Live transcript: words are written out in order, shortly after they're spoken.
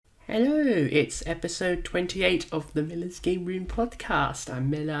Hello, it's episode 28 of the Miller's Game Room podcast. I'm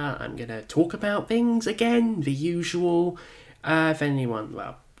Miller. I'm going to talk about things again, the usual. If anyone,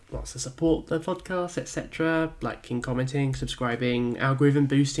 wants to support the podcast, etc., liking, commenting, subscribing, algorithm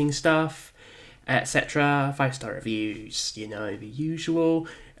boosting stuff, etc., 5-star reviews, the usual.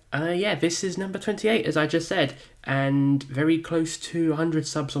 This is number 28, as I just said, and very close to 100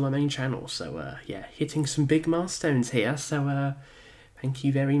 subs on my main channel. So, hitting some big milestones here. So, thank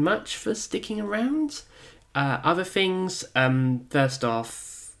you very much for sticking around. Other things, first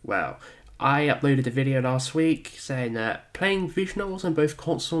off, I uploaded a video last week saying that playing visual novels on both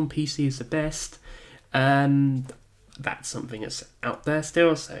console and PC is the best. That's something that's out there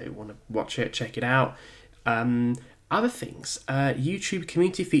still, so you want to watch it, check it out. Other things, YouTube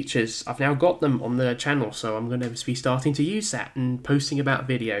community features, I've now got them on the channel, so I'm going to be starting to use that and posting about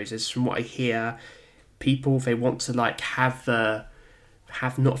videos. As from what I hear, people, if they want to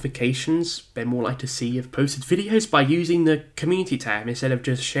have notifications, they're more likely to see you've posted videos by using the community tab instead of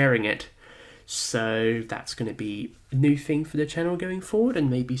just sharing it. So that's going to be a new thing for the channel going forward, and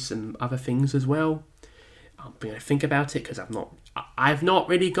maybe some other things as well. I'm going to think about it because I've not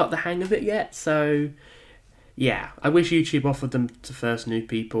really got the hang of it yet. So yeah, I wish YouTube offered them to first new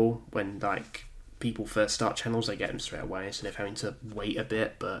people when people first start channels. They get them straight away instead of having to wait a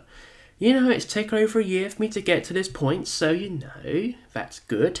bit, but it's taken over a year for me to get to this point, so that's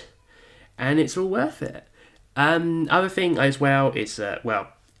good. And it's all worth it. Other thing as well is,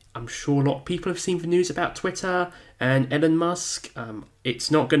 I'm sure a lot of people have seen the news about Twitter and Elon Musk. It's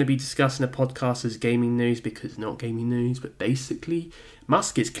not going to be discussed in a podcast as gaming news because it's not gaming news, but basically,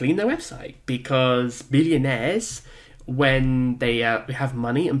 Musk has cleaned their website because billionaires, when they have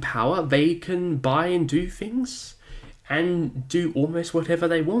money and power, they can buy and do things and do almost whatever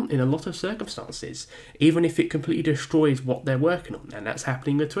they want in a lot of circumstances, even if it completely destroys what they're working on, and that's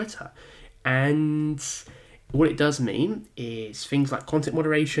happening with Twitter. And what it does mean is things like content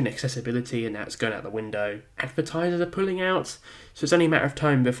moderation, accessibility, and that's going out the window. Advertisers are pulling out, so it's only a matter of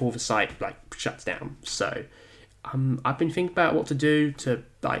time before the site shuts down. So I've been thinking about what to do to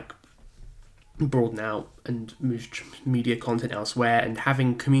broaden out and move media content elsewhere, and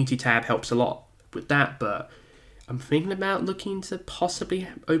having community tab helps a lot with that, but I'm thinking about looking to possibly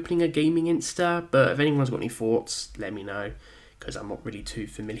opening a gaming Insta, but if anyone's got any thoughts, let me know, because I'm not really too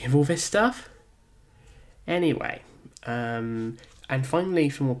familiar with all this stuff. Anyway, and finally,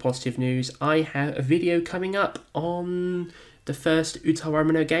 for more positive news, I have a video coming up on the first Utaro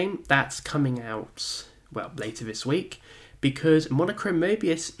Umino game. That's coming out, later this week, because Monochrome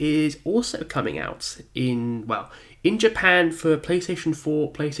Mobius is also coming out in Japan for PlayStation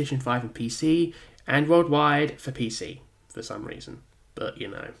 4, PlayStation 5 and PC, and worldwide for PC, for some reason. But,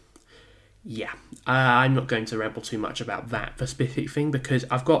 I'm not going to ramble too much about that specific thing, because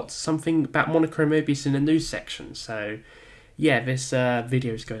I've got something about Monochrome Mobius in the news section. So, this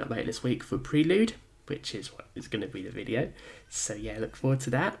video is going up later this week for Prelude, which is what is going to be the video. So, look forward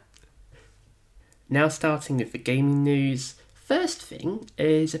to that. Now starting with the gaming news. First thing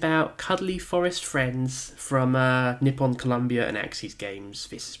is about Cuddly Forest Friends from Nippon Columbia and Axis Games.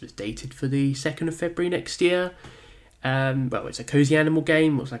 This was dated for the 2nd of February next year. It's a cozy animal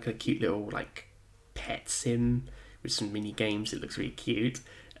game. It looks like a cute little pet sim with some mini games. It looks really cute.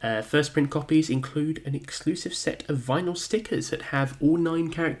 First print copies include an exclusive set of vinyl stickers that have all 9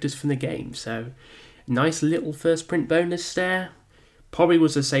 characters from the game. So nice little first print bonus there. Probably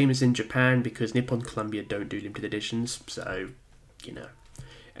was the same as in Japan because Nippon Columbia don't do limited editions, so,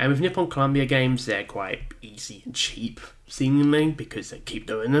 And with Nippon Columbia games, they're quite easy and cheap, seemingly, because they keep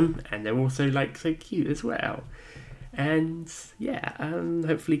doing them, and they're also, so cute as well. And,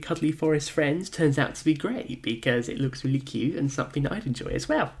 hopefully Cuddly Forest Friends turns out to be great, because it looks really cute and something that I'd enjoy as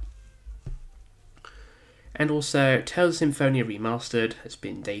well. And also, Tales of Symphonia Remastered has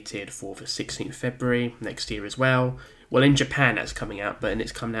been dated for the 16th of February next year as well. Well, in Japan that's coming out, but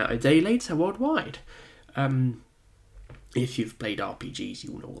it's coming out a day later worldwide. If you've played RPGs,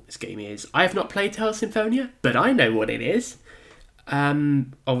 you'll know what this game is. I have not played Tales of Symphonia, but I know what it is.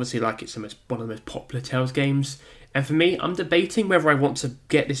 Obviously, it's one of the most popular Tales games. And for me, I'm debating whether I want to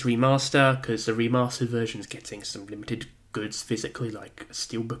get this remaster, because the remastered version is getting some limited goods physically, like a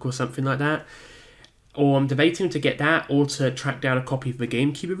steelbook or something like that. Or I'm debating to get that, or to track down a copy of the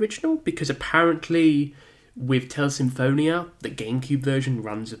GameCube original, because apparently with Tales of Symphonia, the GameCube version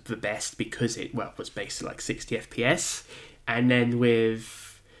runs the best because it was based at 60 FPS, and then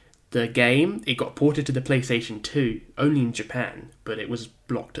with the game, it got ported to the PlayStation 2 only in Japan, but it was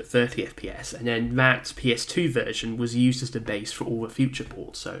blocked at 30 FPS, and then that PS2 version was used as the base for all the future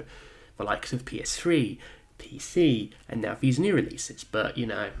ports, so the likes of PS3, PC, and now these new releases. But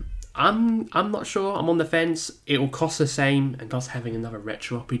I'm not sure. I'm on the fence. It will cost the same, and thus having another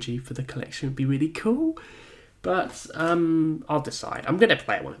retro RPG for the collection would be really cool. But I'll decide. I'm going to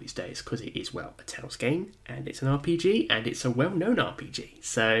play it one of these days because it is, well, a Tales game, and it's an RPG, and it's a well-known RPG.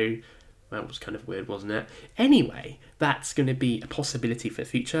 So that was kind of weird, wasn't it? Anyway, that's going to be a possibility for the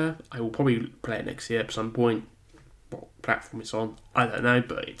future. I will probably play it next year at some point. What platform it's on, I don't know,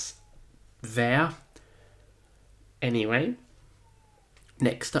 but it's there. Anyway,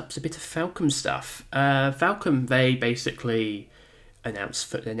 next up's a bit of Falcom stuff. Falcom, they basically announced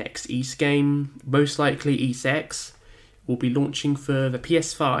for the next Ys game, most likely Ys X, will be launching for the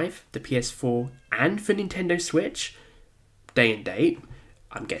PS5, the PS4, and for Nintendo Switch, day and date,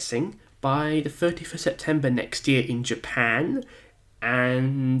 I'm guessing, by the 30th of September next year in Japan.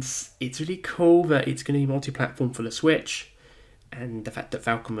 And it's really cool that it's going to be multi-platform for the Switch, and the fact that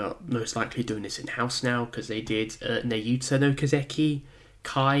Falcom are most likely doing this in-house now, because they did Nayuta no Kazeki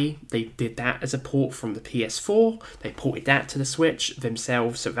Kai, they did that as a port from the PS4, they ported that to the Switch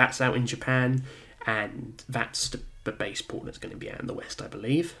themselves, so that's out in Japan, and that's the base port that's going to be out in the West, I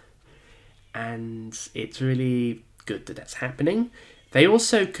believe. And it's really good that that's happening. They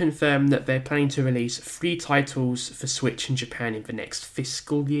also confirmed that they're planning to release 3 titles for Switch in Japan in the next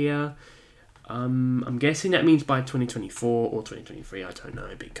fiscal year. I'm guessing that means by 2024 or 2023, I don't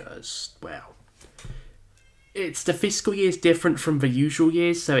know, because, well, it's the fiscal year is different from the usual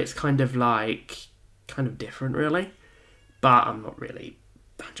years, so it's kind of different, really. But I'm not really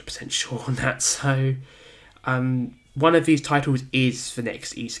 100% sure on that, so one of these titles is the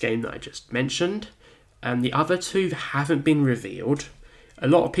next Ys game that I just mentioned, and the other 2 haven't been revealed. A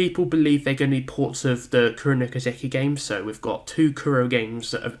lot of people believe they're going to be ports of the Kuro no Kazeki games, so we've got 2 Kuro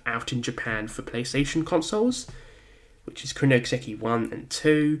games that are out in Japan for PlayStation consoles, which is Kuro no Kazeki 1 and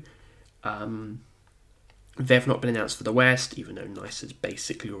 2. They've not been announced for the West, even though NICE has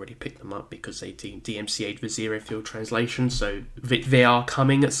basically already picked them up because they DMCA'd the Zero Field translation, so they are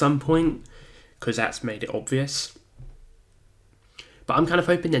coming at some point, because that's made it obvious. But I'm kind of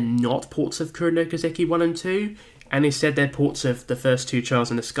hoping they're not ports of Kuro no Kazeki 1 and 2, and instead they're ports of the first 2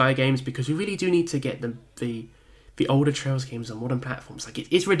 Trails in the Sky games, because we really do need to get the older Trails games on modern platforms. Like,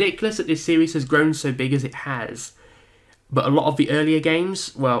 it's ridiculous that this series has grown so big as it has, but a lot of the earlier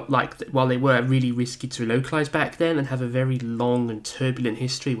games, well, while they were really risky to localise back then and have a very long and turbulent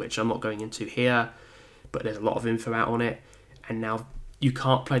history, which I'm not going into here, but there's a lot of info out on it, and now you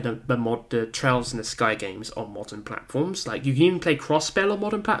can't play the Trails in the Sky games on modern platforms. Like, you can even play Crossbell on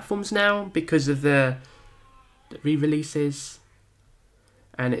modern platforms now because of the re-releases,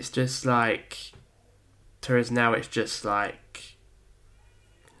 and it's just like, whereas now it's just like,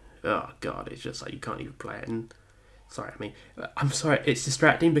 oh god, it's just like you can't even play it. And I'm sorry, it's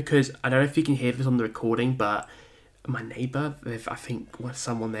distracting because I don't know if you can hear this on the recording, but my neighbour, I think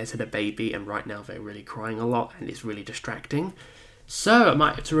someone there's had a baby, and right now they're really crying a lot, and it's really distracting. So I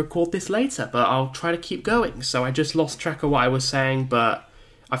might have to record this later, but I'll try to keep going. So I just lost track of what I was saying, but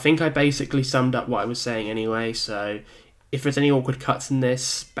I think I basically summed up what I was saying anyway, so if there's any awkward cuts in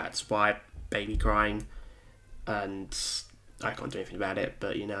this, that's why, baby crying, and I can't do anything about it,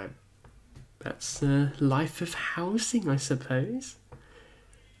 but you know, that's the life of housing, I suppose.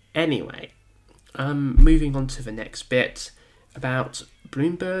 Anyway, moving on to the next bit about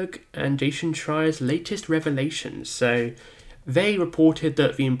Bloomberg and Jason Schreier's latest revelations. So they reported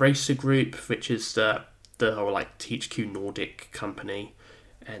that the Embracer Group, which is the whole THQ Nordic company,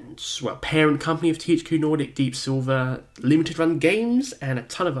 and, well, parent company of THQ Nordic, Deep Silver, Limited Run Games, and a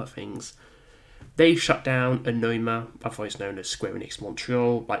ton of other things, they shut down Anoma, otherwise known as Square Enix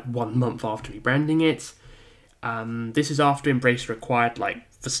Montreal, 1 month after rebranding it. This is after Embracer acquired,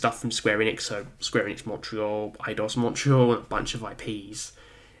 the stuff from Square Enix, so Square Enix Montreal, Eidos Montreal, and a bunch of IPs.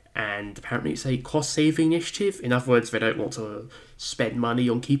 And apparently it's a cost-saving initiative. In other words, they don't want to spend money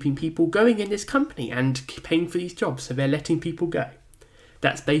on keeping people going in this company and paying for these jobs, so they're letting people go.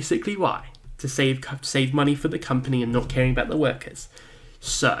 That's basically why, to save money for the company and not caring about the workers.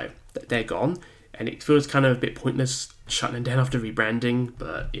 So, they're gone, and it feels kind of a bit pointless shutting them down after rebranding,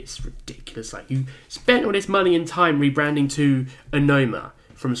 but it's ridiculous. You spent all this money and time rebranding to Anoma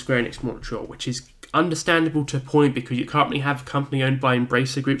from Square Enix Montreal, which is understandable to a point because you currently have a company owned by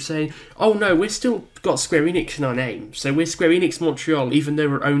Embracer Group saying, oh no, we're still got Square Enix in our name, so we're Square Enix Montreal, even though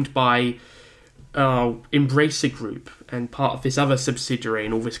we're owned by Embracer Group and part of this other subsidiary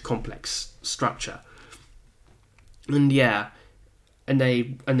and all this complex structure. And yeah, and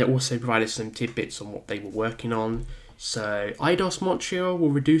they also provided some tidbits on what they were working on. So Eidos Montreal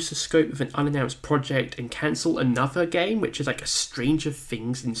will reduce the scope of an unannounced project and cancel another game, which is a Stranger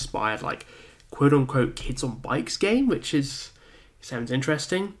Things inspired quote unquote kids on bikes game, which sounds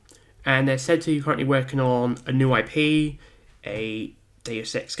interesting. and they're said to be currently working on a new IP, a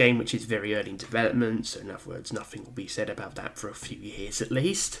Deus Ex game, which is very early in development, so in other words, nothing will be said about that for a few years at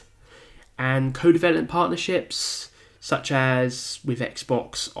least. And co-development partnerships, such as with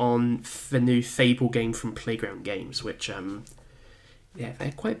Xbox on the new Fable game from Playground Games, which,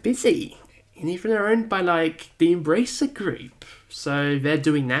 they're quite busy. And even they're owned by, the Embracer Group. So they're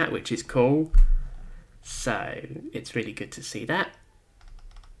doing that, which is cool. So it's really good to see that.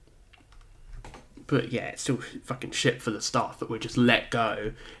 But yeah, it's still fucking shit for the staff that were just let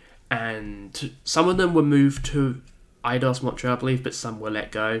go. And some of them were moved to Eidos Montreal, I believe, but some were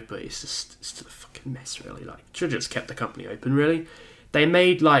let go. But it's still a fucking mess, really. Should have just kept the company open, really. They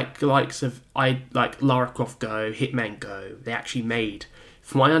made the likes of Lara Croft Go, Hitman Go. They actually made,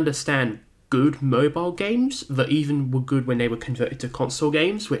 from what I understand, good mobile games that even were good when they were converted to console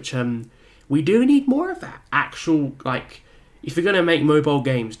games. Which we do need more of that. Actual if you're going to make mobile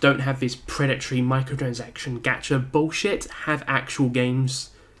games, don't have this predatory microtransaction gacha bullshit. Have actual games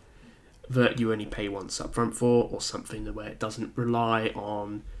that you only pay once upfront for, or something where it doesn't rely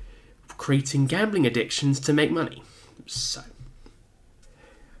on creating gambling addictions to make money. So,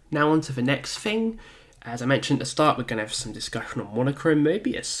 now on to the next thing. As I mentioned at the start, we're going to have some discussion on Monochrome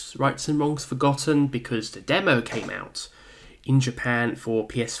Mobius, Rights and Wrongs Forgotten, because the demo came out in Japan for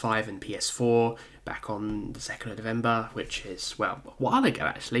PS5 and PS4 back on the 2nd of November, which is, a while ago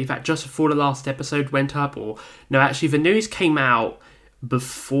actually. In fact, just before the last episode went up, the news came out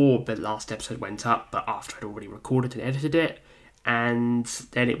before the last episode went up, but after I'd already recorded and edited it, and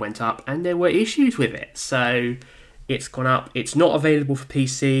then it went up, and there were issues with it, so it's gone up. It's not available for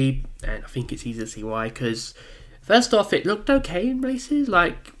PC, and I think it's easy to see why, because first off, it looked okay in places.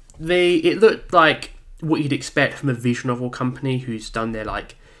 It looked like what you'd expect from a visual novel company who's done their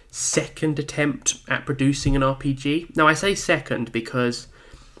second attempt at producing an RPG. Now I say second because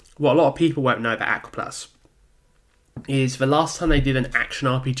what a lot of people won't know about Aquaplus is the last time they did an action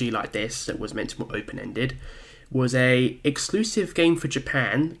RPG like this that was meant to be open-ended was a exclusive game for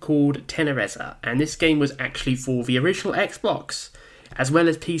Japan called Tenereza, and this game was actually for the original Xbox as well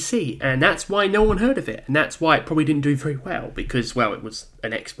as PC, and that's why no one heard of it, and that's why it probably didn't do very well, because, it was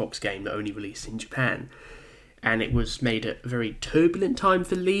an Xbox game that only released in Japan, and it was made at a very turbulent time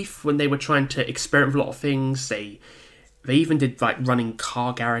for Leaf when they were trying to experiment with a lot of things. They even did running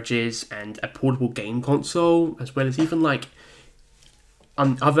car garages and a portable game console, as well as even other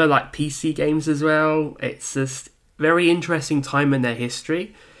PC games as well. It's just very interesting time in their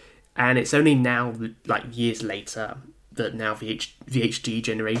history, and it's only now years later that now the HD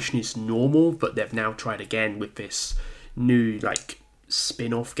generation is normal, but they've now tried again with this new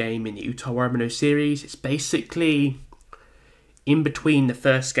spin-off game in the Uta Warumono series. It's basically in between the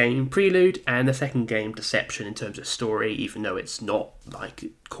first game, Prelude, and the second game, Deception, in terms of story, even though it's not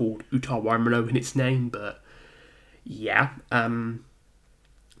called Uta Warumono in its name, but yeah. And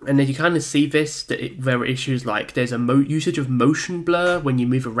then you kind of see this, that there are issues there's a usage of motion blur when you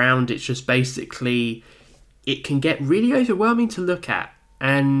move around. It's just basically, it can get really overwhelming to look at,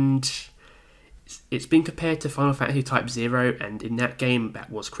 and it's been compared to Final Fantasy Type 0, and in that game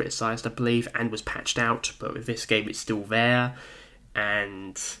that was criticised, I believe, and was patched out, but with this game it's still there,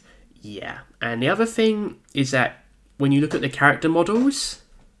 and yeah. And the other thing is that when you look at the character models,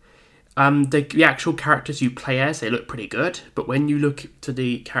 the actual characters you play as, they look pretty good, but when you look to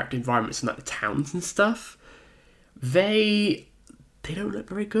the character environments and the towns and stuff, they don't look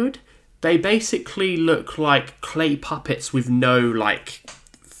very good. They basically look like clay puppets with no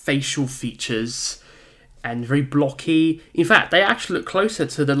facial features and very blocky. In fact, they actually look closer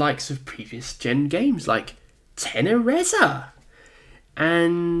to the likes of previous gen games like Tenereza,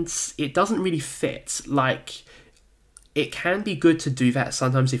 and it doesn't really fit. It can be good to do that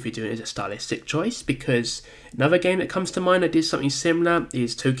sometimes if you're doing it as a stylistic choice, because another game that comes to mind that did something similar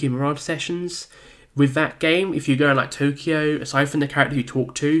is Tokyo Mirage Sessions. With that game, if you go in Tokyo, aside from the character you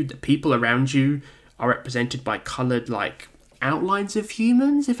talk to, the people around you are represented by coloured outlines of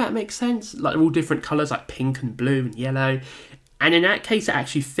humans, if that makes sense. They're all different colours, pink and blue and yellow. And in that case, it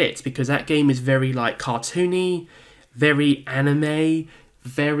actually fits, because that game is very cartoony, very anime,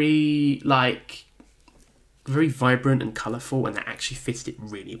 very very vibrant and colourful, and that actually fits it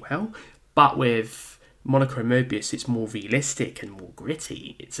really well. But with Monochrome Mobius, it's more realistic and more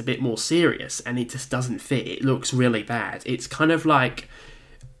gritty. It's a bit more serious, and it just doesn't fit. It looks really bad. It's kind of a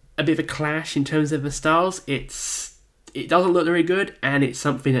bit of a clash in terms of the styles. It doesn't look very good, and it's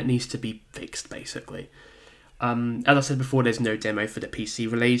something that needs to be fixed, basically. As I said before, there's no demo for the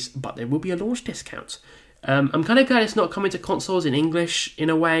PC release, but there will be a launch discount. I'm kind of glad it's not coming to consoles in English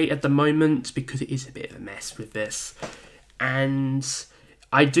in a way at the moment, because it is a bit of a mess with this. And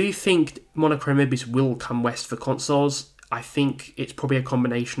I do think Monochrome Mobius will come west for consoles. I think it's probably a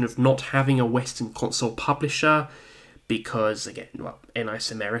combination of not having a Western console publisher, because, again,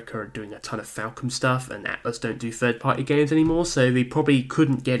 NIS America are doing a ton of Falcom stuff, and Atlus don't do third-party games anymore, so they probably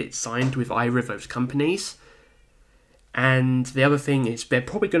couldn't get it signed with either of those companies. And the other thing is they're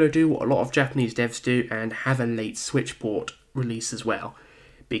probably going to do what a lot of Japanese devs do and have a late Switch port release as well,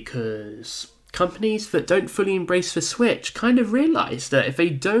 because companies that don't fully embrace the Switch kind of realise that if they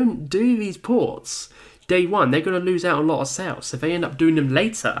don't do these ports day one, they're going to lose out on a lot of sales, so they end up doing them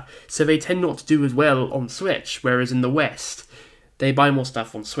later, so they tend not to do as well on Switch, whereas in the West, they buy more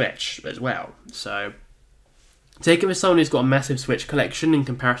stuff on Switch as well. So, taking with someone who's got a massive Switch collection in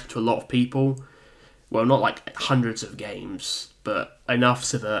comparison to a lot of people, well, not like hundreds of games, but enough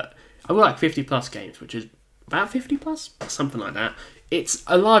so that I've got like 50 plus games, which is about 50 plus, something like that. It's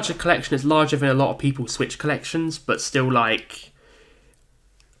a larger collection, it's larger than a lot of people's Switch collections, but still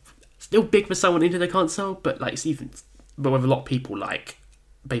big for someone into the console, but with a lot of people, like,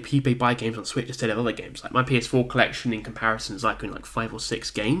 they buy games on Switch instead of other games. Like, my PS4 collection in comparison is like only like 5 or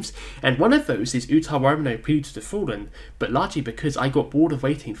 6 games, and one of those is Uta Wano Prelude to the Fallen, but largely because I got bored of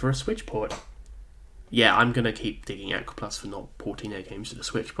waiting for a Switch port. Yeah, I'm going to keep digging Aqua Plus for not porting their games to the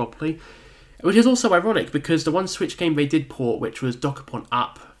Switch properly, which is also ironic, because the one Switch game they did port, which was Dokapon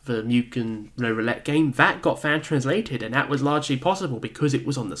Up, the Mugen no Roulette game, that got fan translated, and that was largely possible because it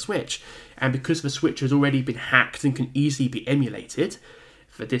was on the Switch, and because the Switch has already been hacked and can easily be emulated.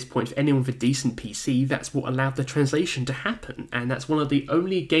 At this point, for anyone with a decent PC, that's what allowed the translation to happen, and that's one of the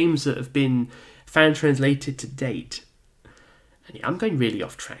only games that have been fan translated to date. And yeah, I'm going really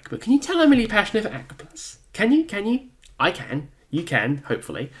off track, but can you tell I'm really passionate for Aqua Plus? Can you? I can. You can,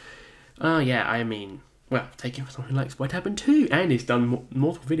 hopefully. Yeah, I mean, well, taking for someone who likes What Happened 2, and he's done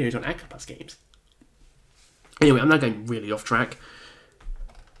multiple videos on Aqua Plus games. Anyway, I'm now going really off track.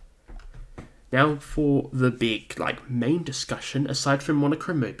 Now for the big, main discussion, aside from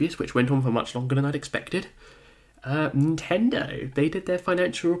Monochrome Mobius, which went on for much longer than I'd expected. Nintendo, they did their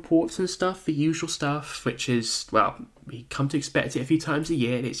financial reports and stuff, the usual stuff, which is, well, we come to expect it a few times a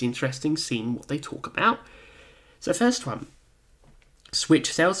year, and it's interesting seeing what they talk about. So first one,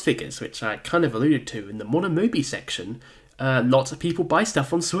 Switch sales figures, which I kind of alluded to in the Monomobi section. Lots of people buy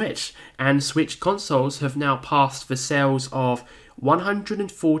stuff on Switch, and Switch consoles have now passed the sales of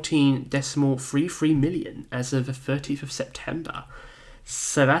 114.33 million as of the 30th of September.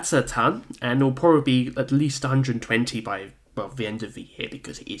 So that's a ton, and it'll probably be at least 120 by the end of the year,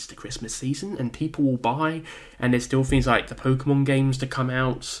 because it is the Christmas season, and people will buy, and there's still things like the Pokemon games to come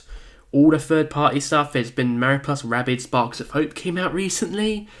out, all the third-party stuff. There's been Mario Plus Rabbids Sparks of Hope came out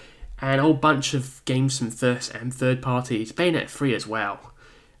recently, and a whole bunch of games from first and third parties, Bayonetta 3 as well,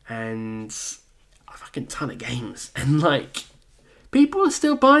 and a fucking ton of games, and people are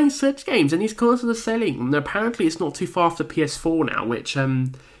still buying Switch games, and these consoles are selling, and apparently it's not too far off the PS4 now, which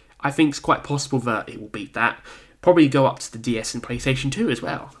I think is quite possible that it will beat that, probably go up to the DS and PlayStation 2 as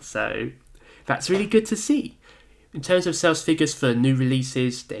well, so that's really good to see. In terms of sales figures for new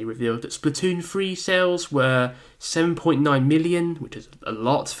releases, they revealed that Splatoon 3 sales were 7.9 million, which is a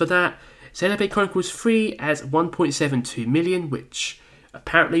lot for that. Xenoblade Chronicles 3 as 1.72 million, which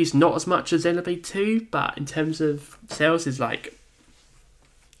apparently is not as much as Xenoblade 2, but in terms of sales is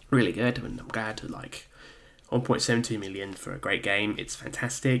really good, and I'm glad to 1.72 million for a great game. It's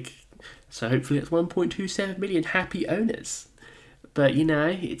fantastic. So hopefully it's 1.27 million happy owners. But,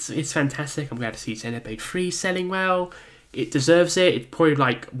 it's fantastic. I'm glad to see Xenoblade 3 selling well. It deserves it. It's probably,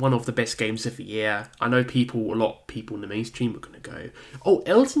 one of the best games of the year. I know a lot of people in the mainstream are going to go, oh,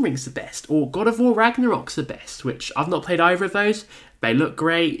 Elden Ring's the best, or God of War Ragnarok's the best, which I've not played either of those. They look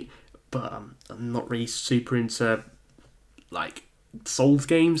great, but I'm not really super into, Souls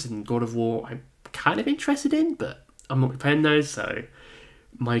games, and God of War I'm kind of interested in, but I'm not playing those, so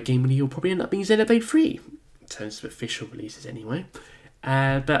my game of the year will probably end up being Xenoblade 3. In terms of official releases anyway.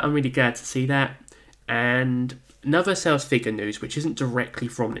 But I'm really glad to see that. And another sales figure news, which isn't directly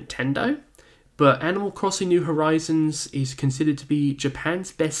from Nintendo, but Animal Crossing New Horizons is considered to be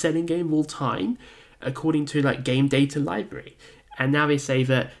Japan's best-selling game of all time, according to Game Data Library. And now they say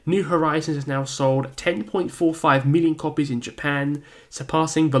that New Horizons has now sold 10.45 million copies in Japan,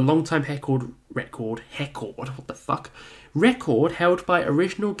 surpassing the long-time record held by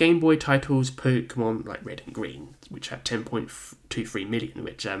original Game Boy titles Pokemon Red and Green, which had 10.23 million,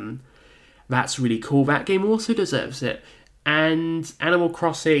 which that's really cool. That game also deserves it. And Animal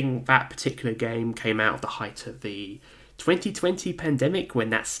Crossing, that particular game, came out of the height of the 2020 pandemic when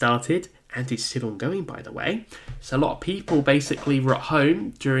that started, and is still ongoing, by the way. So a lot of people basically were at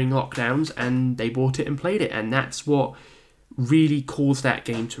home during lockdowns, and they bought it and played it, and that's what really caused that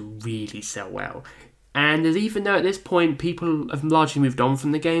game to really sell well. And even though at this point people have largely moved on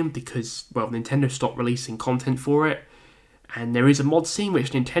from the game because, well, Nintendo stopped releasing content for it, and there is a mod scene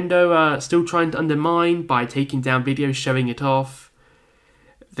which Nintendo are still trying to undermine by taking down videos showing it off,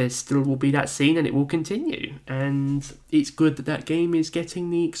 there still will be that scene and it will continue. And it's good that that game is getting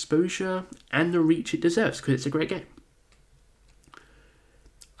the exposure and the reach it deserves because it's a great game.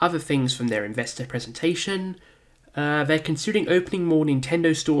 Other things from their investor presentation, they're considering opening more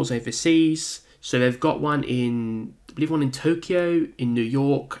Nintendo stores overseas. So they've got one in, I believe one in Tokyo, in New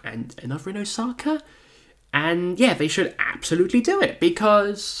York, and another in Osaka. And yeah, they should absolutely do it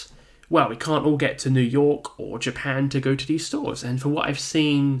because, well, we can't all get to New York or Japan to go to these stores. And for what I've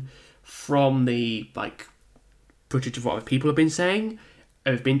seen from the footage of what other people have been saying,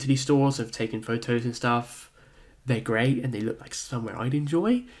 I've been to these stores, I've taken photos and stuff. They're great and they look like somewhere I'd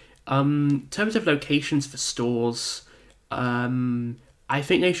enjoy. In terms of locations for stores, I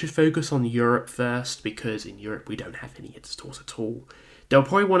think they should focus on Europe first because in Europe we don't have any stores at all. They'll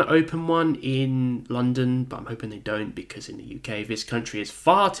probably want to open one in London, but I'm hoping they don't because in the UK this country is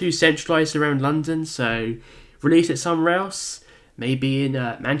far too centralised around London, so release it somewhere else. Maybe in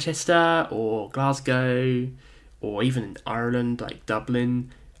Manchester or Glasgow or even in Ireland, like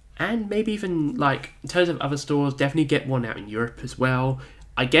Dublin. And maybe even, in terms of other stores, definitely get one out in Europe as well.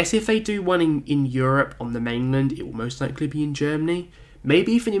 I guess if they do one in Europe on the mainland, it will most likely be in Germany.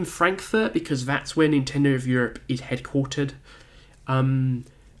 Maybe even in Frankfurt, because that's where Nintendo of Europe is headquartered.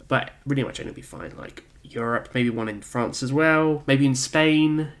 But pretty much it'll be fine. Europe, maybe one in France as well, maybe in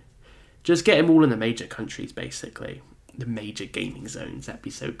Spain. Just get them all in the major countries, basically. The major gaming zones, that'd be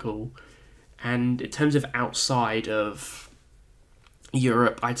so cool. And in terms of outside of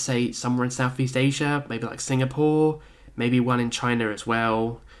Europe, I'd say somewhere in Southeast Asia, maybe Singapore, maybe one in China as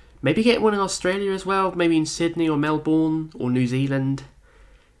well. Maybe get one in Australia as well, maybe in Sydney or Melbourne or New Zealand.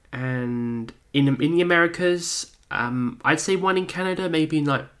 And in the Americas, I'd say one in Canada, maybe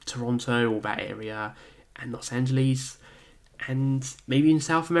in Toronto or that area, and Los Angeles. And maybe in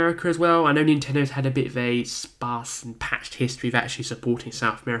South America as well. I know Nintendo's had a bit of a sparse and patched history of actually supporting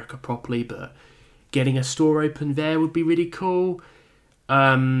South America properly, but getting a store open there would be really cool.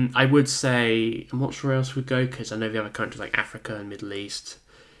 I would say, I'm not sure where else would go, because I know the other countries like Africa and Middle East,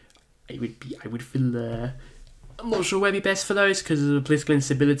 I would feel, I'm not sure where would be best for those, because of the political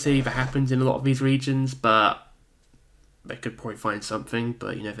instability that happens in a lot of these regions, but they could probably find something,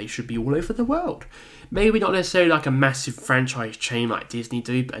 but they should be all over the world. Maybe not necessarily a massive franchise chain like Disney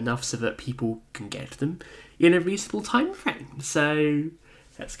do, but enough so that people can get them in a reasonable time frame. So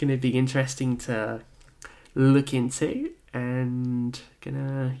that's going to be interesting to look into, and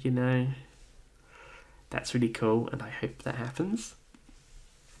that's really cool, and I hope that happens.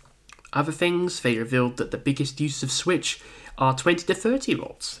 Other things, they revealed that the biggest use of Switch are 20 to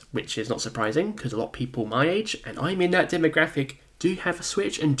 30-year-olds, which is not surprising because a lot of people my age, and I'm in that demographic, do have a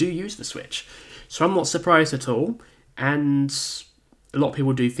Switch and do use the Switch. So I'm not surprised at all, and a lot of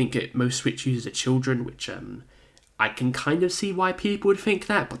people do think most Switch users are children, which I can kind of see why people would think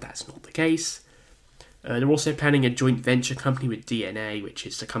that, but that's not the case. They're also planning a joint venture company with DNA, which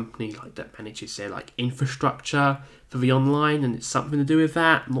is a company that manages their infrastructure for the online, and it's something to do with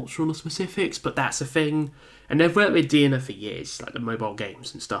that. I'm not sure on the specifics, but that's a thing. And they've worked with DNA for years, the mobile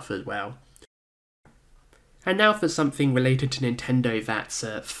games and stuff as well. And now for something related to Nintendo that's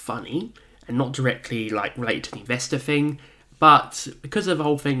funny, and not directly related to the investor thing, but because of the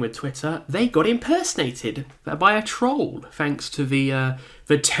whole thing with Twitter, they got impersonated by a troll, thanks to the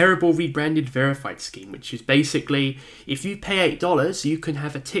terrible rebranded verified scheme, which is basically, if you pay $8, you can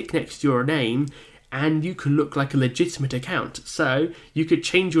have a tick next to your name, and you can look like a legitimate account. So you could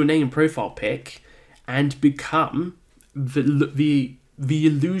change your name and profile pic, and become the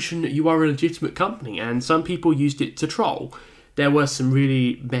illusion that you are a legitimate company. And some people used it to troll. There were some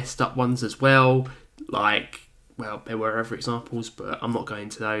really messed up ones as well, there were other examples, but I'm not going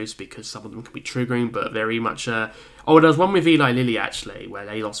to those because some of them can be triggering, but very much... there was one with Eli Lilly, actually, where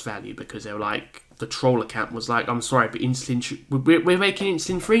they lost value because they were the troll account was I'm sorry, but insulin... We're making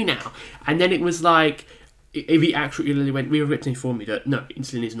insulin free now. And then it was he actually went, we were written to inform me that, no,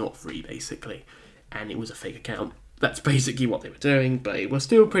 insulin is not free, basically. And it was a fake account. That's basically what they were doing, but it was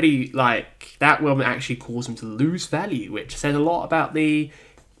still pretty, that will actually cause them to lose value, which says a lot about the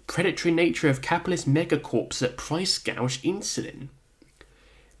predatory nature of capitalist megacorps that price gouge insulin.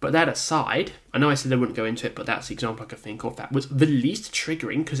 But that aside, I know I said I wouldn't go into it, but that's the example I could think of that was the least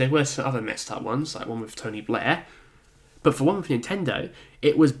triggering, because there were some other messed up ones, like one with Tony Blair. But for one with Nintendo,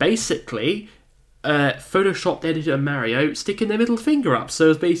 it was basically Photoshopped editor Mario sticking their middle finger up. So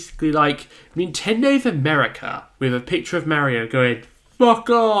it's basically like Nintendo of America with a picture of Mario going, fuck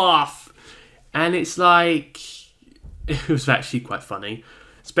off! And it's like, it was actually quite funny.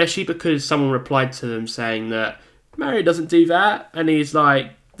 Especially because someone replied to them saying that Mario doesn't do that. And he's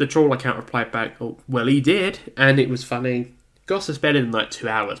like, the troll account replied back, oh, well, he did. And it was funny. Got suspended in like 2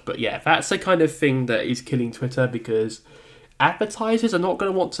 hours. But yeah, that's the kind of thing that is killing Twitter, because advertisers are not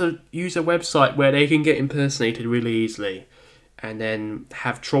going to want to use a website where they can get impersonated really easily and then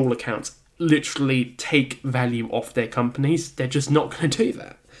have troll accounts literally take value off their companies. They're just not going to do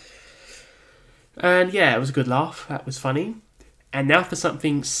that. And yeah, it was a good laugh. That was funny. And now for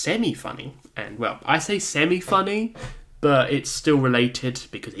something semi-funny. And well, I say semi-funny, but it's still related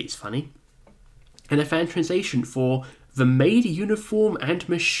because it's funny. And a fan translation for The Maid Uniform and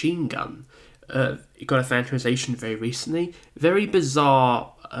Machine Gun. It got a fan translation very recently. Very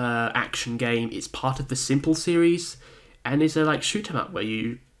bizarre action game. It's part of the Simple series, and it's a like shoot 'em up where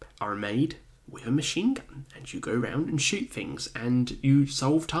you are a maid with a machine gun and you go around and shoot things and you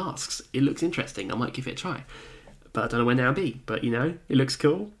solve tasks. It looks interesting. I might give it a try, but I don't know when that'll be. But you know, it looks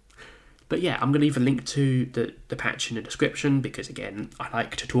cool. But yeah, I'm going to leave a link to the patch in the description, because again, I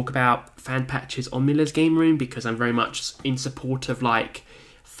like to talk about fan patches on Miller's Game Room, because I'm very much in support of like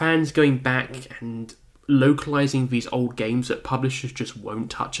fans going back and localizing these old games that publishers just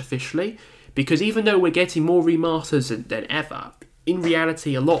won't touch officially. Because even though we're getting more remasters than ever, in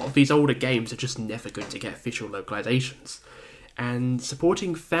reality, a lot of these older games are just never going to get official localizations. And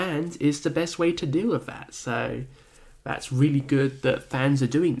supporting fans is the best way to deal with that. So that's really good that fans are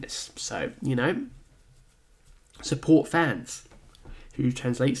doing this. So, you know, support fans who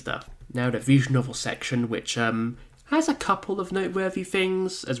translate stuff. Now the visual novel section, which has a couple of noteworthy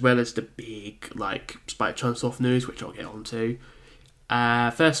things, as well as the big, like, Spike Chunsoft news, which I'll get onto.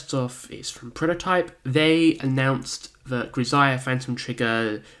 First off is from Prototype. They announced that Grisaya Phantom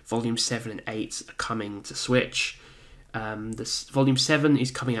Trigger Volume 7 and 8 are coming to Switch. This Volume 7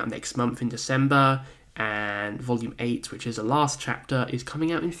 is coming out next month in December, and Volume 8, which is the last chapter, is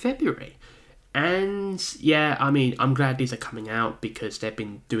coming out in February. And yeah, I mean, I'm glad these are coming out, because they've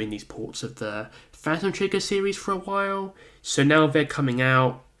been doing these ports of the Phantom Trigger series for a while. So now they're coming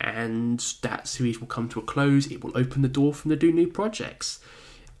out, and that series will come to a close. It will open the door for them to do new projects.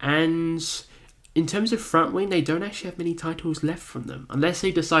 And in terms of Frontwing, they don't actually have many titles left from them, unless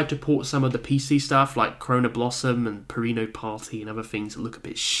they decide to port some of the PC stuff like Corona Blossom and Perino Party and other things that look a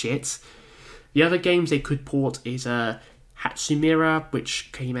bit shit. The other games they could port is Hatsumira,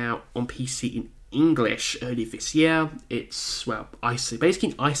 which came out on PC in English earlier this year. It's, well,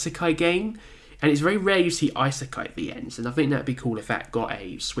 basically an isekai game, and it's very rare you see isekai at the end, and I think that'd be cool if that got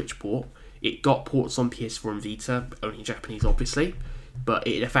a Switch port. It got ports on PS4 and Vita, only in Japanese obviously, but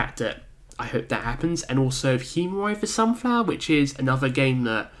the fact that I hope that happens. And also Hemorrhoid the Sunflower, which is another game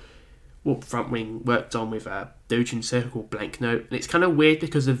that Frontwing worked on with Dojin Circle Blank Note, and it's kind of weird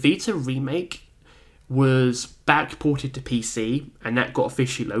because the Vita remake was back ported to PC, and that got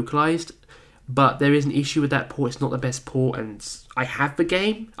officially localized, but there is an issue with that port. It's not the best port, and I have the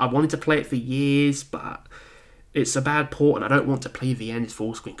game. I wanted to play it for years, but it's a bad port, and I don't want to play VNs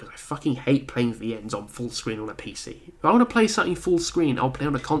full screen, because I fucking hate playing VNs on full screen on a PC. If I want to play something full screen, I'll play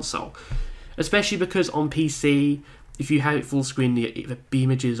on a console, especially because on PC, if you have it full screen, the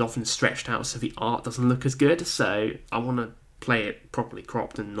image is often stretched out, so the art doesn't look as good. So I want to play it properly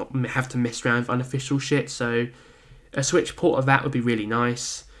cropped and not have to mess around with unofficial shit. So a Switch port of that would be really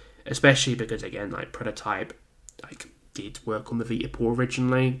nice, especially because, again, like Prototype did work on the Vita port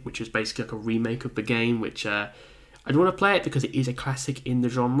originally, which is basically like a remake of the game, which I don't want to play it because it is a classic in the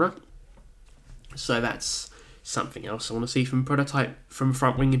genre. So that's something else I want to see from Prototype, from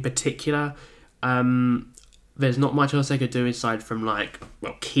Frontwing in particular. There's not much else they could do aside from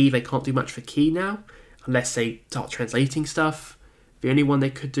Key. They can't do much for Key now unless they start translating stuff. The only one they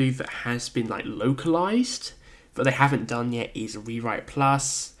could do that has been localized that they haven't done yet is Rewrite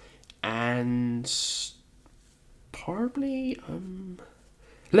Plus, and probably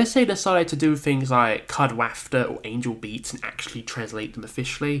unless they decide to do things like Cudwafter or Angel Beats and actually translate them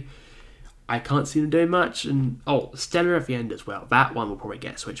officially, I can't see them doing much. And Stellar at the End as well. That one will probably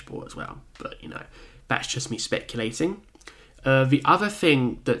get a Switch port as well, but that's just me speculating. The other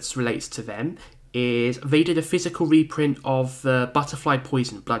thing that relates to them is they did a physical reprint of the Butterfly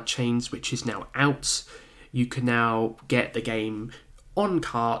Poison Blood Chains, which is now out. You can now get the game on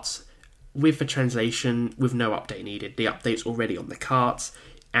carts with the translation, with no update needed. The update's already on the carts,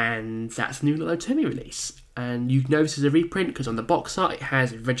 and that's a new Otome release. And you know this is a reprint because on the box art it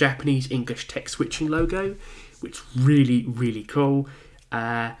has the Japanese English text switching logo, which is really, really cool.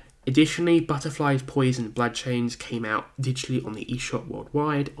 Additionally, Butterflies Poison Blood Chains came out digitally on the eShop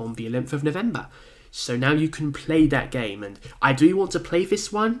worldwide on the 11th of November. So now you can play that game, and I do want to play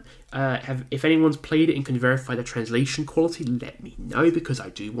this one. If anyone's played it and can verify the translation quality, let me know, because I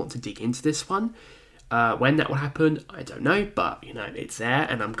do want to dig into this one. When that will happen, I don't know, but it's there,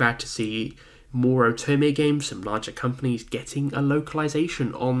 and I'm glad to see more Otome games from larger companies getting a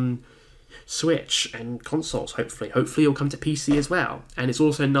localization on Switch and consoles. Hopefully it'll come to PC as well. And it's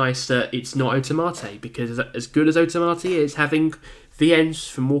also nice that it's not Automate, because as good as Automate is, having VNs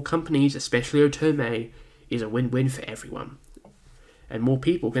from more companies, especially Otome, is a win-win for everyone. And more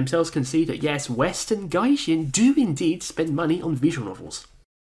people themselves can see that yes, Western gaijin do indeed spend money on visual novels.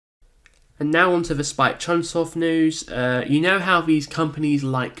 And now onto the Spike Chunsoft news. You know how these companies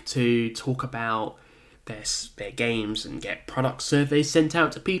like to talk about their games and get product surveys sent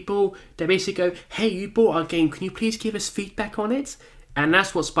out to people? They basically go, hey, you bought our game, can you please give us feedback on it? And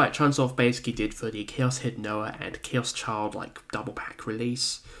that's what Spike Chunsoft basically did for the Chaos Head Noah and Chaos Child double pack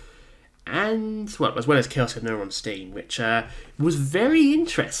release. And, well, as well as Chaos Head Noah on Steam, which was very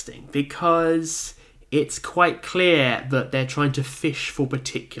interesting, because it's quite clear that they're trying to fish for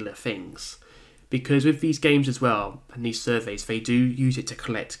particular things. Because with these games as well, and these surveys, they do use it to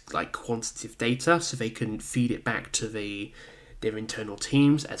collect quantitative data, so they can feed it back to their internal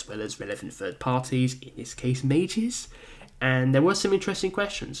teams, as well as relevant third parties, in this case mages. And there were some interesting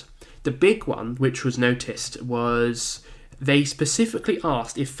questions. The big one, which was noticed, was they specifically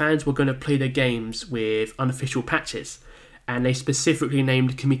asked if fans were going to play their games with unofficial patches, and they specifically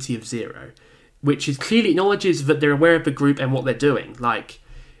named Committee of Zero, which is clearly acknowledges that they're aware of the group and what they're doing.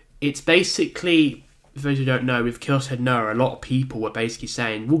 It's basically, for those who don't know, with Chaos Head Noah, a lot of people were basically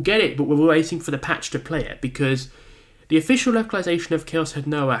saying, we'll get it, but we're waiting for the patch to play it, because the official localization of Chaos Head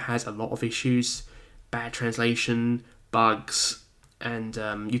Noah has a lot of issues, bad translation, bugs, and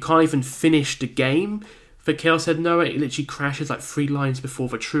you can't even finish the game for Chaos Head Noah. It literally crashes 3 lines before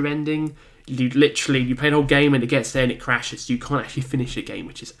the true ending. You play the whole game and it gets there and it crashes. You can't actually finish the game,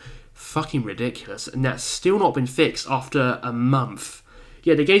 which is fucking ridiculous, and that's still not been fixed after a month.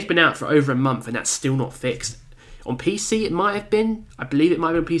 Yeah, the game's been out for over a month and that's still not fixed. On PC it might have been, I believe it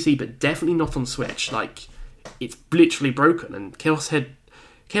might have been on PC, but definitely not on Switch. It's literally broken, and Chaos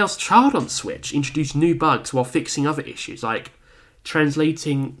Child on Switch introduced new bugs while fixing other issues, like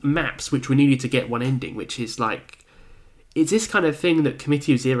translating maps which were needed to get one ending, which is it's this kind of thing that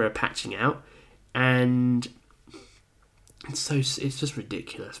Committee of Zero are patching out, and it's just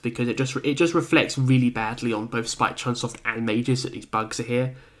ridiculous, because it just reflects really badly on both Spike Chunsoft and Mages that these bugs are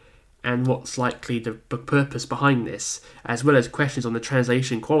here, and what's likely the purpose behind this, as well as questions on the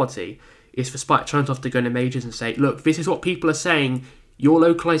translation quality, is for Spike Chunsoft to go to Mages and say, look, this is what people are saying, your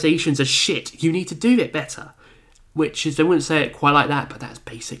localizations are shit, you need to do it better. Which is, they wouldn't say it quite like that, but that's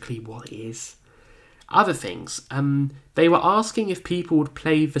basically what it is. Other things, they were asking if people would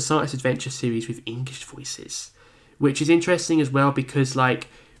play the Science Adventure series with English voices, which is interesting as well, because a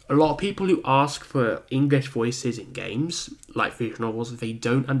lot of people who ask for English voices in games, like visual novels, they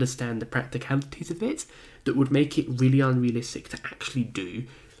don't understand the practicalities of it, that would make it really unrealistic to actually do.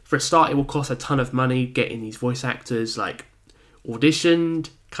 For a start, it will cost a ton of money getting these voice actors auditioned,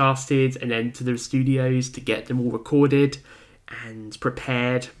 casted, and then to the studios to get them all recorded and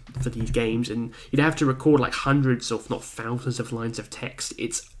prepared for these games, and you'd have to record hundreds, if not thousands, of lines of text.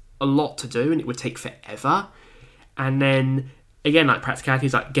 It's a lot to do, and it would take forever. And then, again,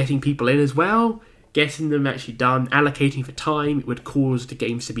 practicalities getting people in as well, getting them actually done, allocating for time, it would cause the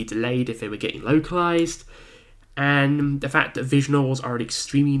games to be delayed if they were getting localized. And the fact that visual novels are an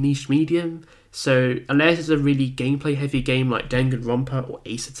extremely niche medium, so unless it's a really gameplay-heavy game like Danganronpa or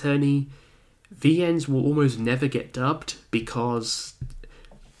Ace Attorney, VNs will almost never get dubbed, because,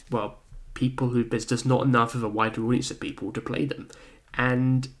 well, there's just not enough of a wider audience of people to play them.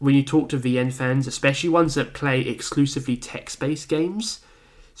 And when you talk to VN fans, especially ones that play exclusively text-based games,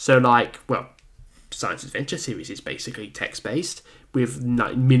 so Science Adventure series is basically text-based with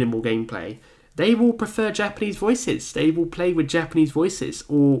minimal gameplay, they will prefer Japanese voices. They will play with Japanese voices,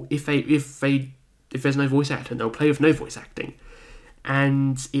 or if there's no voice actor, they'll play with no voice acting.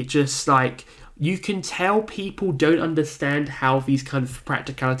 And it just you can tell people don't understand how these kind of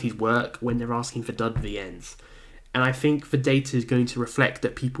practicalities work when they're asking for dubbed VNs. And I think the data is going to reflect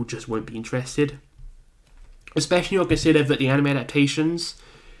that people just won't be interested. Especially when you consider that the anime adaptations,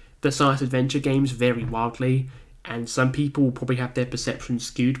 the Science Adventure games vary wildly, and some people will probably have their perceptions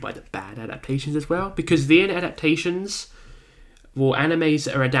skewed by the bad adaptations as well. Because VN adaptations, animes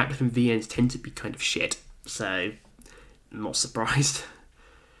that are adapted from VNs tend to be kind of shit. So, I'm not surprised.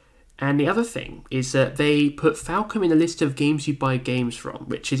 And the other thing is that they put Falcom in a list of games you buy games from,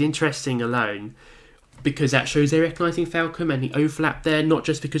 which is interesting alone, because that shows they're recognising Falcom and the overlap there, not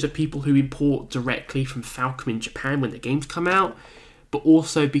just because of people who import directly from Falcom in Japan when the games come out, but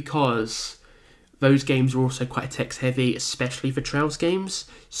also because those games are also quite text heavy, especially for Trails games.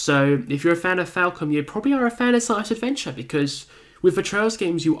 So if you're a fan of Falcom, you probably are a fan of Science Adventure, because with the Trails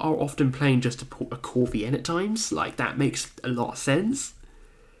games you are often playing just a core VN at times. Like, that makes a lot of sense.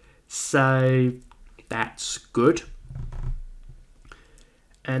 So that's good.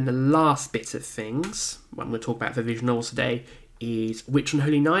 And the last bit of things, what I'm going to talk about for Visual Novels today, is Witch and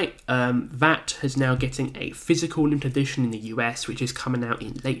Holy Night. That is now getting a physical limited edition in the US, which is coming out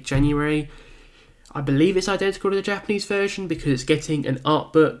in late January. I believe it's identical to the Japanese version because it's getting an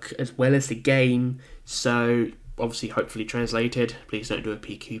art book as well as the game. So, obviously, hopefully translated. Please don't do a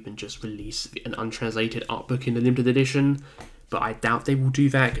PQ and just release an untranslated art book in the limited edition. But I doubt they will do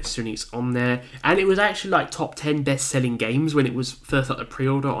that considering it's on there. And it was actually like top 10 best-selling games when it was first up the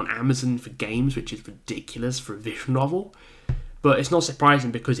pre-order on Amazon for games, which is ridiculous for a visual novel. But it's not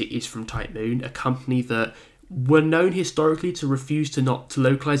surprising because it is from Type Moon, a company that were known historically to refuse to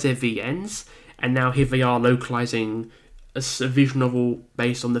localize their VNs, and now here they are localizing a visual novel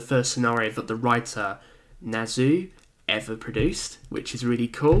based on the first scenario that the writer Nazu ever produced, which is really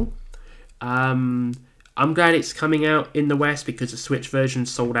cool. I'm glad it's coming out in the West because the Switch version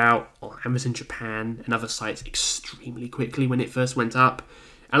sold out on Amazon Japan and other sites extremely quickly when it first went up.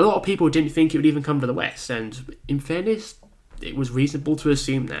 And a lot of people didn't think it would even come to the West, and in fairness, it was reasonable to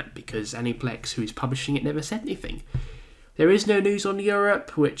assume that because Aniplex, who is publishing it, never said anything. There is no news on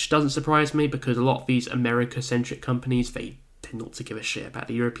Europe, which doesn't surprise me because a lot of these America-centric companies, they tend not to give a shit about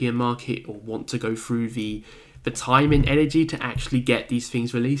the European market or want to go through the time and energy to actually get these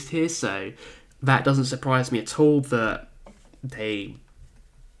things released here, so that doesn't surprise me at all that they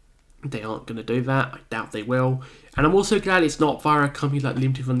aren't going to do that. I doubt they will. And I'm also glad it's not via a company like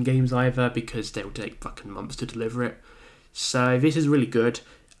Limited Run Games either, because they'll take fucking months to deliver it. So this is really good.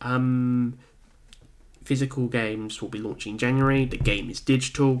 Physical games will be launching in January. The game is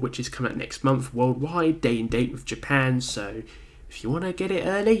digital, which is coming out next month worldwide, day and date with Japan. So if you want to get it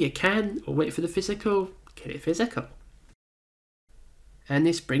early, you can, or wait for the physical, get it physical. And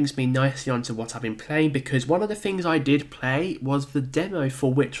this brings me nicely onto what I've been playing, because one of the things I did play was the demo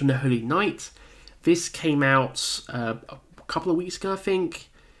for Witch and the Holy Night. This came out a couple of weeks ago, I think,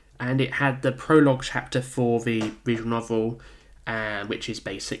 and it had the prologue chapter for the visual novel, which is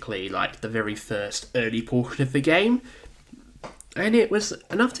basically like the very first early portion of the game. And it was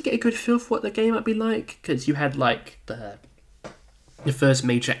enough to get a good feel for what the game might be like, because you had like the first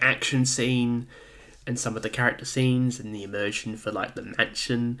major action scene, and some of the character scenes and the immersion for like the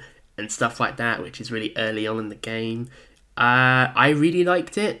mansion and stuff like that, which is really early on in the game. I really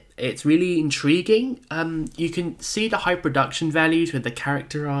liked it. It's really intriguing. You can see the high production values with the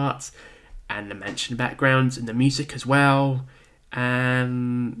character art and the mansion backgrounds and the music as well.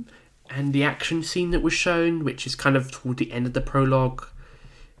 And the action scene that was shown, which is kind of toward the end of the prologue,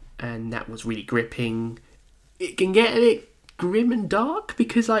 and that was really gripping. It can get a bit grim and dark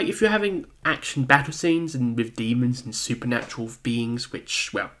because, like, if you're having action battle scenes and with demons and supernatural beings,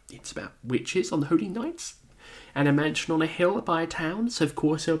 which, well, it's about witches on the Holy Nights and a mansion on a hill by a town, so of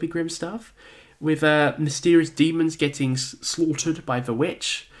course there'll be grim stuff with mysterious demons getting slaughtered by the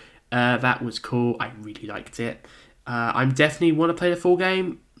witch. That was cool. I really liked it. I'm definitely want to play the full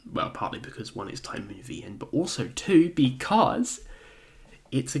game. Well, partly because one is Time Moon VN, but also two because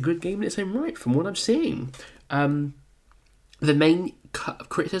it's a good game in its own right from what I'm seeing. The main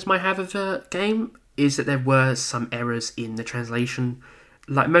criticism I have of the game is that there were some errors in the translation,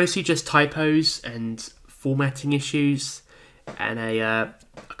 like mostly just typos and formatting issues, and a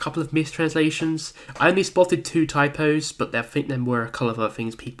couple of mistranslations. I only spotted 2 typos, but I think there were a couple of other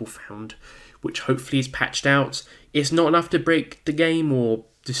things people found, which hopefully is patched out. It's not enough to break the game or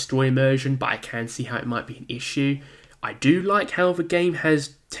destroy immersion, but I can see how it might be an issue. I do like how the game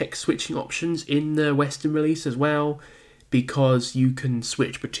has text switching options in the Western release as well, because you can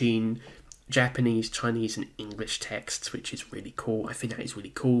switch between Japanese, Chinese and English texts, which is really cool. I think that is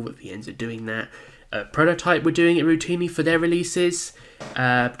really cool that VNs are doing that. Prototype were doing it routinely for their releases.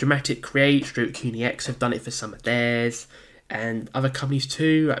 Dramatic Create, Kuni X have done it for some of theirs, and other companies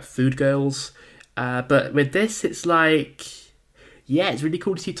too, like Food Girls. But with this, it's like, yeah, it's really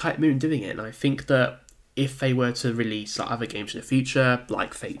cool to see Type Moon doing it, and I think that if they were to release like other games in the future,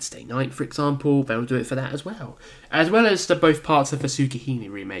 like Fate Stay Night, for example, they'll do it for that as well. As well as the both parts of the Tsukihime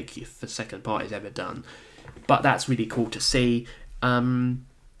remake, if the second part is ever done. But that's really cool to see. I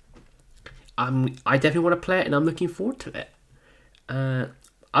definitely want to play it, and I'm looking forward to it.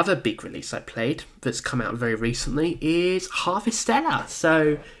 other big release I played that's come out very recently is Harvestella.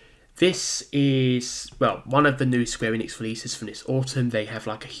 So this is, well, one of the new Square Enix releases from this autumn. They have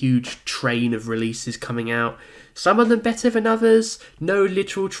like a huge train of releases coming out. Some of them better than others. No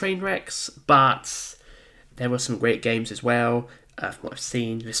literal train wrecks, but there were some great games as well. From what I've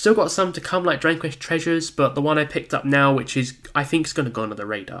seen, we've still got some to come, like Dragon Quest Treasures, but the one I picked up now, which is I think is going to go under the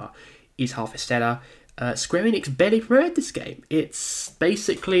radar, is Harvestella. Square Enix barely promoted this game. It's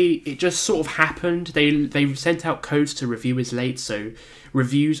basically, it just sort of happened. They sent out codes to reviewers late, so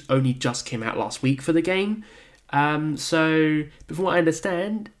reviews only just came out last week for the game. So from what I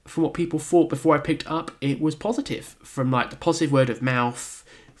understand, from what people thought before I picked up, it was positive. From like the positive word of mouth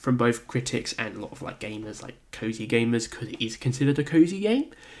from both critics and a lot of like gamers, like cozy gamers, because it is considered a cozy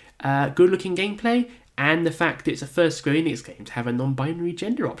game. Good looking gameplay, and the fact that it's the first Square Enix game to have a non-binary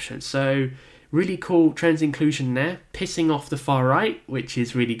gender option. So really cool trans inclusion there, pissing off the far right, which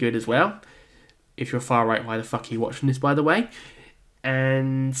is really good as well. If you're far right, why the fuck are you watching this, by the way?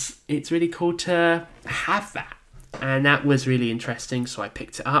 And it's really cool to have that. And that was really interesting, so I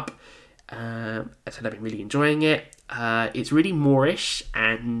picked it up. I said I've been really enjoying it. It's really Moorish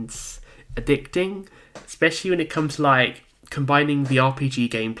and addicting, especially when it comes to like combining the RPG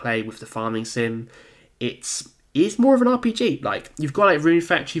gameplay with the farming sim. It's more of an RPG. Like, you've got like Rune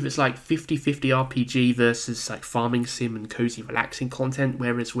Factory that's like 50-50 RPG versus like farming sim and cozy relaxing content,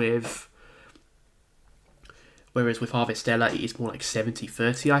 whereas with Harvestella it is more like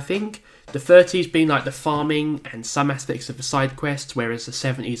 70-30, I think. The 30s being like the farming and some aspects of the side quests, whereas the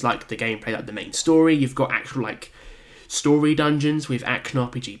 70s like the gameplay, like the main story. You've got actual like story dungeons with action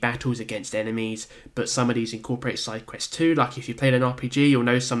RPG battles against enemies, but some of these incorporate side quests too. Like if you played an RPG, you'll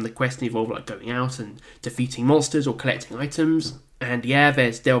know some of the quests involve like going out and defeating monsters or collecting items. And yeah,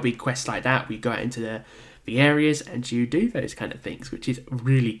 there'll be quests like that where you go out into the areas and you do those kind of things, which is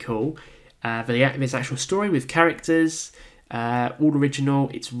really cool. There's actual story with characters, all original.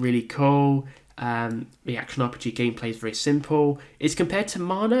 It's really cool. The action RPG gameplay is very simple. It's compared to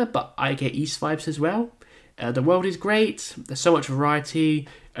Mana, but I get East vibes as well. The world is great. There's so much variety,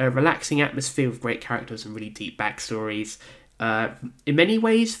 a relaxing atmosphere with great characters and really deep backstories. In many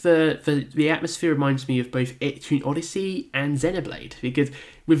ways, the atmosphere reminds me of both Etrian Odyssey and Xenoblade, because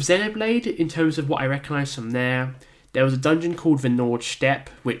with Xenoblade, in terms of what I recognise from there was a dungeon called the Nord Steppe,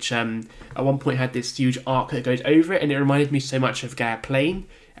 which at one point had this huge arc that goes over it, and it reminded me so much of Gaia Plain.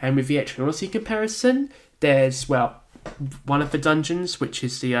 And with the Etrian Odyssey comparison, there's, well, one of the dungeons, which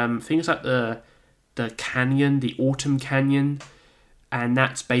is the things like the canyon, the Autumn Canyon, and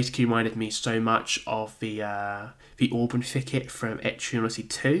that's basically reminded me so much of the Auburn Thicket from Etrian Odyssey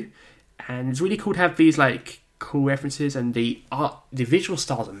 2. And it's really cool to have these like cool references, and the visual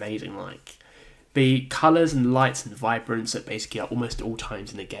style is amazing. Like, the colours and lights and vibrance at basically almost all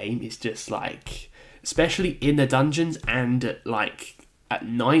times in the game is just like, especially in the dungeons and like at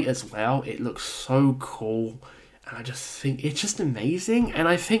night as well, it looks so cool. And I just think it's just amazing. And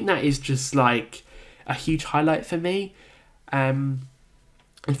I think that is just like a huge highlight for me. And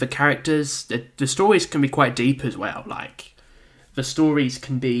for characters, the stories can be quite deep as well. Like, the stories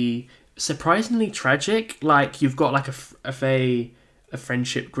can be surprisingly tragic. Like, you've got like a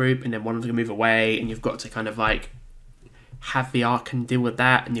friendship group, and then one of them move away, and you've got to kind of like have the arc and deal with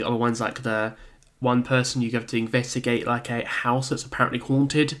that. And the other one's like the one person you have to investigate like a house that's apparently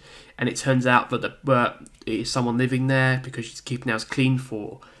haunted, and it turns out that it is someone living there because she's keeping the house clean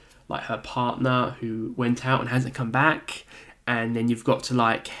for like her partner who went out and hasn't come back. And then you've got to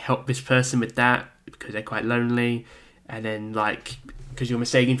like help this person with that because they're quite lonely. And then like, because you're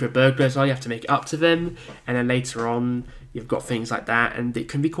mistaken for a burglar as well, you have to make it up to them. And then later on, you've got things like that, and it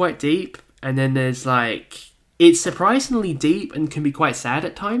can be quite deep. And then there's like, it's surprisingly deep and can be quite sad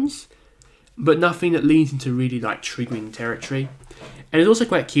at times, but nothing that leans into really like triggering territory. And it's also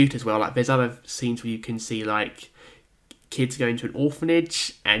quite cute as well. Like, there's other scenes where you can see like kids go into an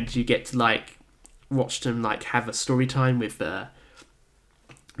orphanage, and you get to like watch them like have a story time with the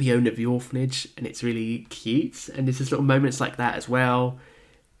owner of the orphanage, and it's really cute. And there's just little moments like that as well.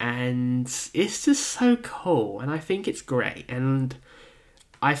 And it's just so cool, and I think it's great, and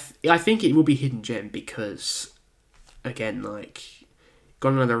I think it will be hidden gem because, again, like,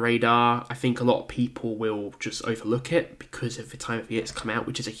 gone under the radar. I think a lot of people will just overlook it because of the time of year it's come out,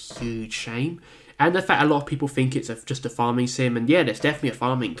 which is a huge shame. And the fact a lot of people think it's just a farming sim, and yeah, there's definitely a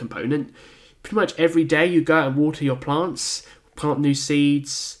farming component. Pretty much every day you go out and water your plants, plant new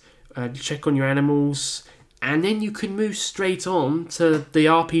seeds, check on your animals, and then you can move straight on to the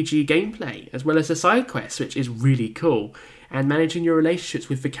RPG gameplay, as well as the side quests, which is really cool. And managing your relationships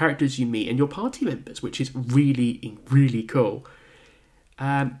with the characters you meet and your party members, which is really, really cool.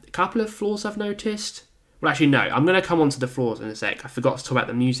 A couple of flaws I've noticed. Well, actually, no. I'm going to come on to the flaws in a sec. I forgot to talk about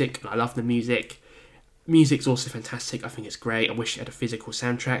the music. I love the music. Music's also fantastic. I think it's great. I wish it had a physical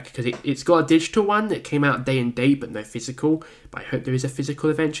soundtrack because it's got a digital one that came out day and date, but no physical. But I hope there is a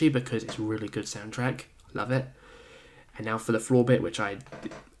physical eventually because it's a really good soundtrack. I love it. And now for the flaw bit, which I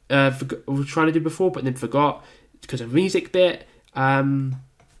was trying to do before, but then forgot because of the music bit.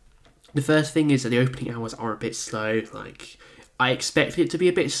 The first thing is that the opening hours are a bit slow. Like, I expected it to be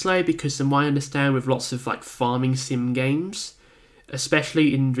a bit slow because, from what I understand, with lots of like farming sim games,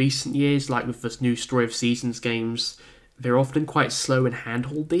 especially in recent years, like with this new Story of Seasons games, they're often quite slow and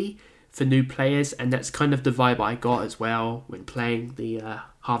handholdy for new players, and that's kind of the vibe I got as well when playing the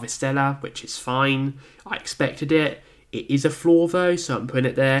Harvestella, which is fine. I expected it. It is a flaw though, so I'm putting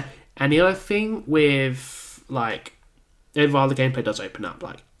it there. And the other thing with, like, while the gameplay does open up,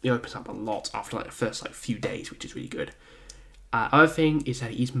 like, it opens up a lot after like the first like few days, which is really good. Other thing is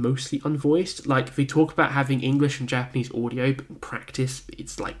that he's mostly unvoiced. Like, if we talk about having English and Japanese audio, but in practice,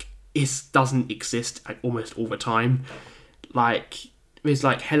 it's like, it doesn't exist like, almost all the time. Like, there's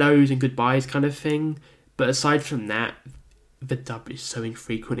like hellos and goodbyes kind of thing, but aside from that, the dub is so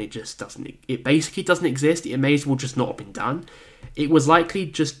infrequent, it basically doesn't exist. It may as well just not have been done. It was likely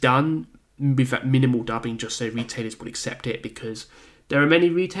just done with that minimal dubbing just so retailers would accept it, because there are many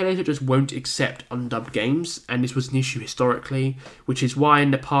retailers that just won't accept undubbed games, and this was an issue historically, which is why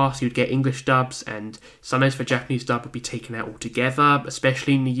in the past you'd get English dubs, and sometimes the Japanese dub would be taken out altogether,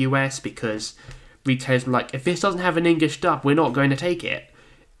 especially in the US, because retailers were like, if this doesn't have an English dub, we're not going to take it.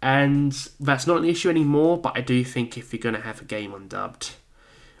 And that's not an issue anymore, but I do think if you're going to have a game undubbed,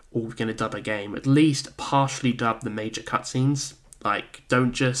 or you're going to dub a game, at least partially dub the major cutscenes. Like,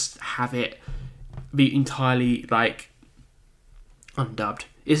 don't just have it be entirely, like, undubbed.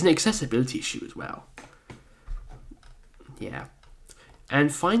 It's an accessibility issue as well. Yeah.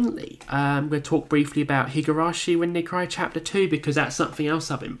 And finally, I'm going to talk briefly about Higurashi When They Cry Chapter 2, because that's something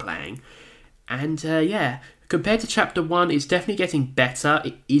else I've been playing. And yeah, compared to Chapter 1, it's definitely getting better.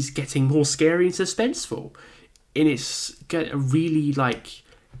 It is getting more scary and suspenseful. And it's got a really, like,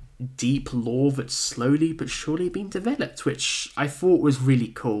 deep lore that's slowly but surely being developed, which I thought was really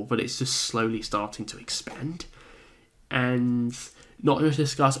cool, but it's just slowly starting to expand. And not just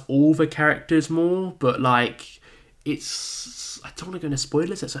discuss all the characters more, but like, it's, I don't want to go into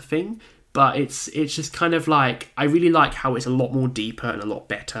spoilers, that's a thing, but it's just kind of like, I really like how it's a lot more deeper and a lot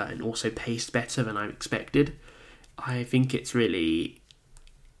better, and also paced better than I expected. I think it's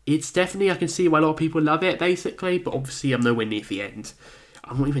definitely, I can see why a lot of people love it, basically, but obviously I'm nowhere near the end.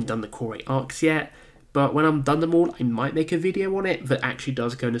 I've not even done the core 8 arcs yet, but when I'm done them all, I might make a video on it that actually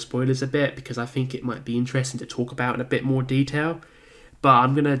does go into spoilers a bit, because I think it might be interesting to talk about in a bit more detail. But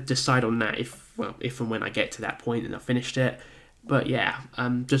I'm going to decide on that if and when I get to that point and I've finished it. But yeah,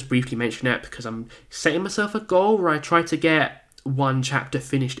 just briefly mention that because I'm setting myself a goal where I try to get one chapter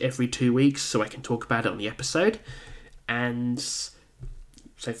finished every 2 weeks so I can talk about it on the episode. And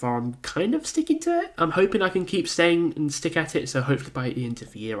so far I'm kind of sticking to it. I'm hoping I can keep staying and stick at it, so hopefully by the end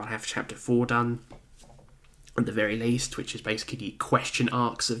of the year I'll have chapter 4 done at the very least, which is basically the question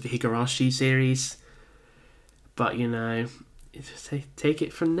arcs of the Higurashi series. But you know, take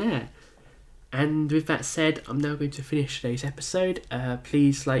it from there. And with that said, I'm now going to finish today's episode.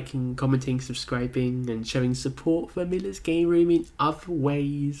 Please liking, commenting, subscribing, and showing support for Miller's Game Room in other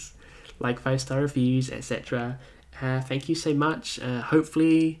ways, like 5-star reviews, etc. Thank you so much.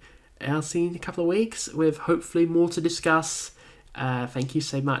 Hopefully, I'll see you in a couple of weeks with hopefully more to discuss. Thank you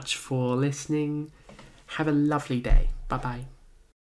so much for listening. Have a lovely day. Bye-bye.